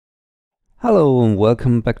Hello and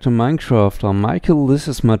welcome back to Minecraft. I'm Michael, this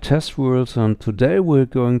is my test world, and today we're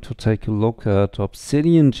going to take a look at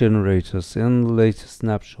obsidian generators in the latest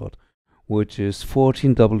snapshot, which is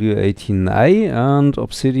 14W18A, and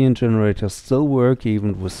obsidian generators still work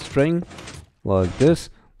even with string, like this.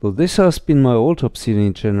 So this has been my old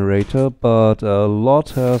obsidian generator, but a lot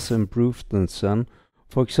has improved since then.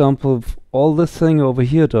 For example, all this thing over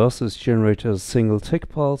here does is generate a single tick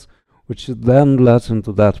pulse, which then led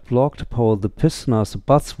into that block to power the piston as a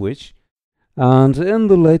butt switch. And in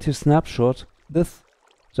the latest snapshot, this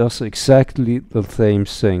does exactly the same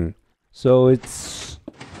thing. So it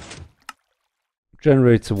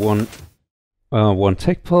generates a one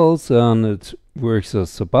tick pulse, and it works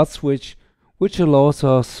as a butt switch, which allows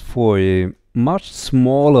us for a much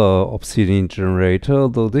smaller obsidian generator,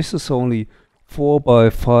 though this is only 4 by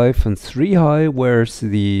 5 and 3 high, whereas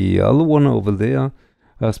the other one over there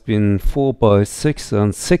has been 4 by 6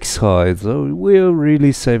 and 6 high, so we're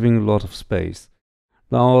really saving a lot of space.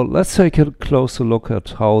 Now let's take a closer look at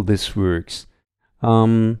how this works.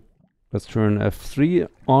 Let's turn F3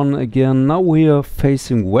 on again. Now we are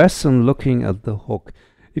facing west and looking at the hook.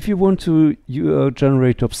 If you want to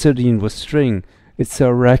generate obsidian with string, it's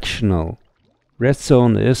directional.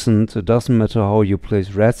 Redstone isn't. It doesn't matter how you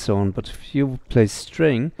place redstone, but if you place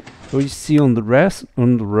string, so you see on the right,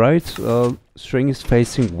 string is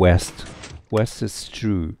facing west. West is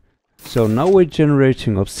true. So now we're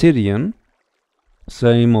generating obsidian.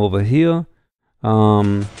 Same over here.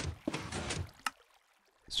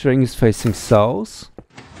 String is facing south,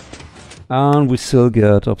 and we still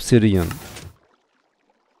get obsidian.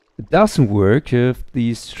 It doesn't work if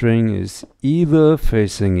the string is either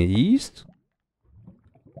facing east.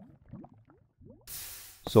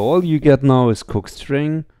 So all you get now is cooked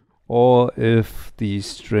string, or if the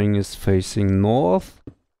string is facing north,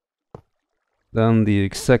 then the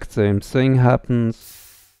exact same thing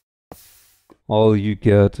happens. All you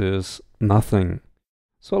get is nothing.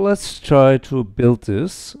 So let's try to build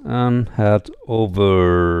this and head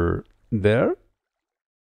over there.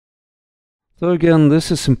 So again, this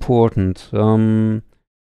is important.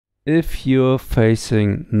 If you're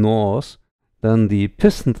facing north, then the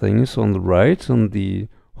piston thing is on the right and the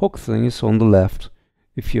hook thing is on the left.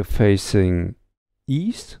 If you're facing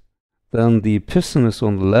east, then the piston is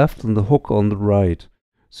on the left and the hook on the right.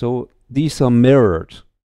 So these are mirrored.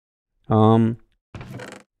 So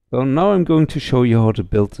now I'm going to show you how to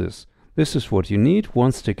build this. This is what you need: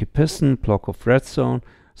 one sticky piston, block of redstone,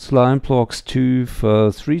 slime blocks, 2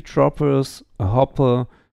 for 3 droppers, a hopper,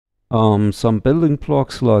 some building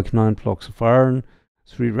blocks like 9 blocks of iron,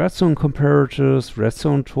 3 redstone comparators,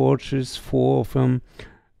 redstone torches, 4 of them,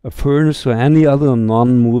 a furnace or any other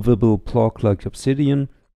non-movable block like obsidian,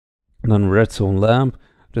 then redstone lamp,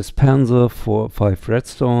 dispenser for 5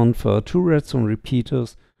 redstone, for 2 redstone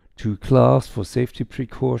repeaters, 2 glass for safety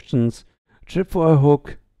precautions, tripwire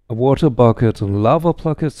hook, a water bucket and lava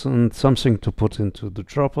buckets, and something to put into the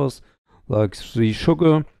droppers like 3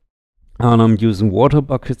 sugar. And I'm using water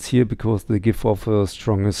buckets here because they give off a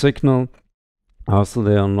stronger signal, so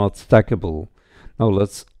they are not stackable. Now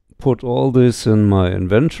let's put all this in my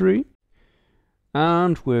inventory,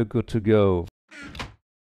 and we're good to go.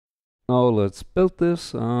 Now let's build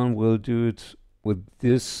this, and we'll do it with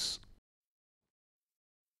this.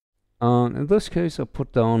 And in this case I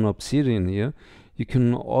put down obsidian here. You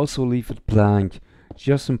can also leave it blank.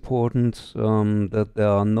 Just important that there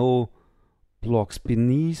are no blocks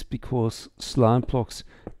beneath, because slime blocks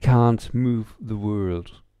can't move the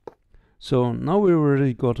world. So now we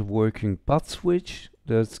already got a working butt switch.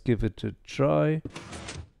 Let's give it a try.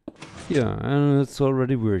 Yeah, and it's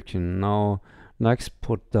already working. Now next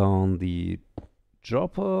put down the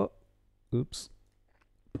dropper. Oops.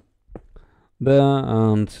 There,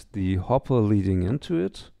 and the hopper leading into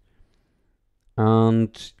it.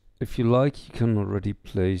 And if you like, you can already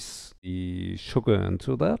place the sugar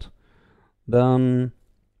into that. Then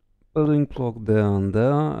building block there and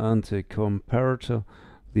there, and a comparator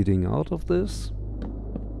leading out of this.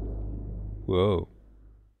 Whoa.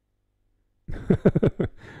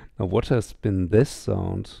 Now what has been this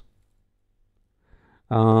sound?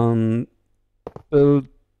 Build,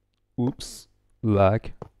 oops,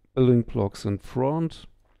 lag, building blocks in front.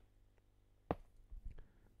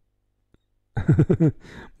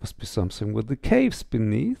 Must be something with the caves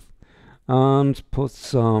beneath. And put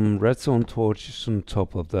some redstone torches on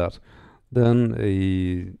top of that. Then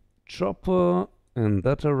a chopper in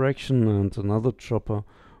that direction and another chopper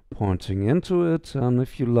pointing into it. And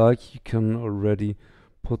if you like, you can already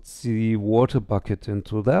put the water bucket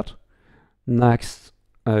into that. Next,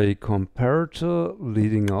 a comparator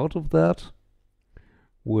leading out of that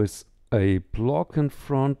with a block in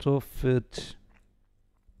front of it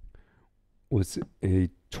with a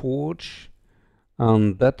torch,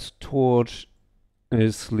 and that torch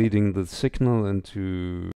is leading the signal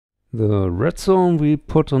into the redstone we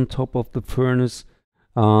put on top of the furnace.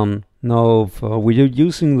 Now we are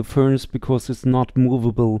using the furnace because it's not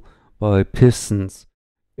movable by pistons.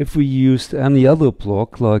 If we used any other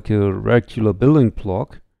block, like a regular building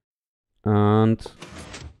block, and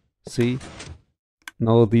see,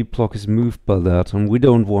 now the block is moved by that, and we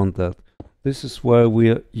don't want that. This is why we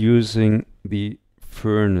are using the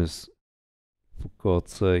furnace, for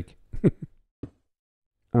God's sake.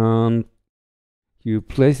 And you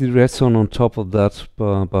place the redstone on top of that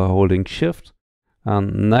by holding shift,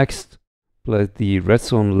 and next place the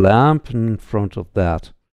redstone lamp in front of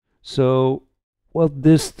that. So what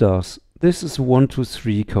this does, this is 1, 2,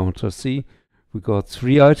 3 counter. See, we got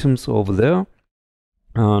 3 items over there,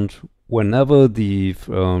 and whenever the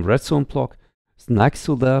redstone block is next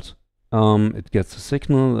to that, it gets a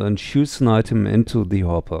signal and shoots an item into the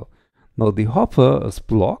hopper. Now the hopper is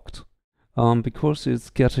blocked because it's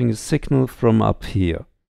getting a signal from up here.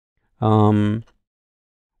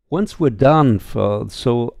 Once we're done,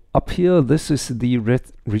 so up here, this is the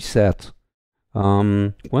reset.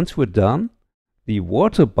 Once we're done, the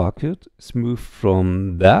water bucket is moved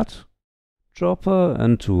from that dropper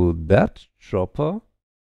into that dropper,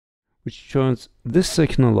 which turns this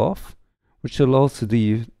signal off, which allows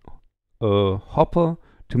the hopper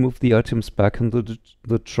to move the items back into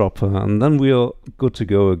the dropper, and then we are good to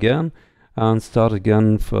go again and start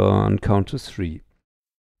again on counter 3.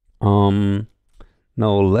 Now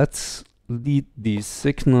let's lead the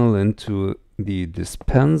signal into the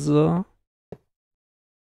dispenser.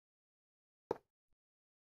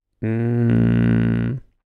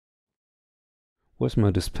 Where's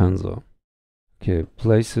my dispenser? Okay,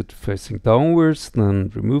 place it facing downwards,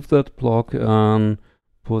 then remove that block and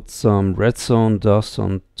put some redstone dust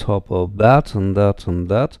on top of that and that and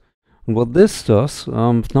that. And what this does,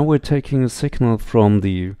 now we're taking a signal from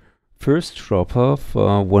the first dropper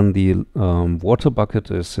when the water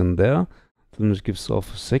bucket is in there. Then it gives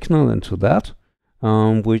off a signal into that,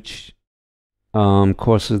 which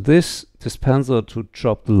causes this dispenser to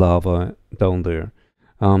drop the lava down there.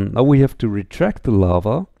 Now we have to retract the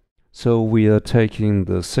lava, so we are taking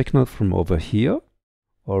the signal from over here,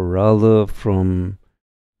 or rather from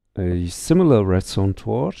a similar redstone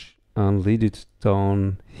torch, and lead it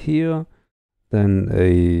down here, then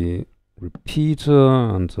a repeater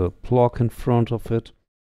and a block in front of it,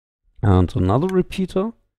 and another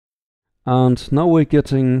repeater, and now we're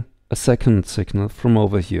getting a second signal from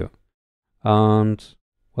over here. And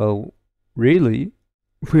well, really,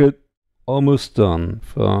 we're almost done.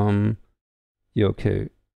 Yeah, okay,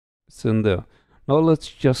 it's in there. Now let's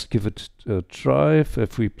just give it a try.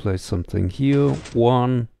 If we place something here,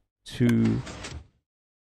 1, 2,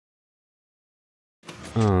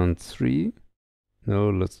 and 3. No,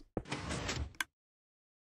 let's...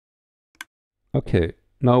 Okay,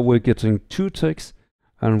 now we're getting 2 ticks,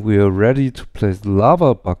 and we are ready to place the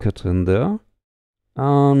lava bucket in there.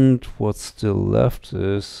 And what's still left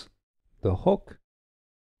is the hook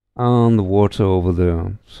and the water over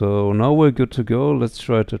there. So now we're good to go. Let's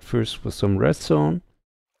try it at first with some redstone.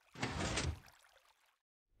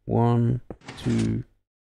 1, 2,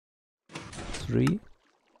 3.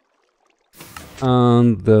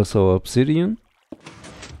 And there's our obsidian.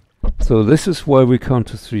 So this is why we count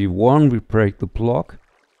to 3. 1, we break the block.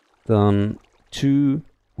 Then 2,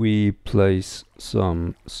 we place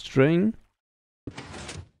some string.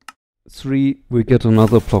 3, we get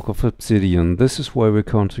another block of obsidian. This is why we're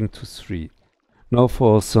counting to 3. Now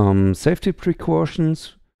for some safety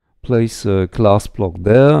precautions, place a glass block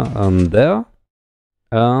there and there.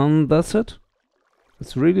 And that's it.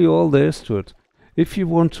 That's really all there is to it. If you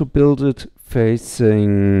want to build it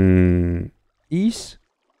facing east,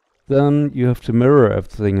 then you have to mirror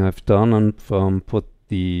everything I've done and put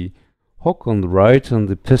the hook on the right and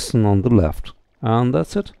the piston on the left. And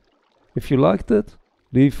that's it. If you liked it,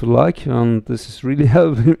 leave a like, and this is really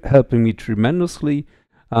helping me tremendously.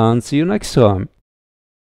 And see you next time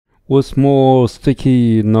with more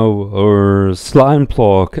sticky or slime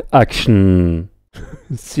block action.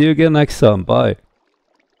 See you again next time. Bye.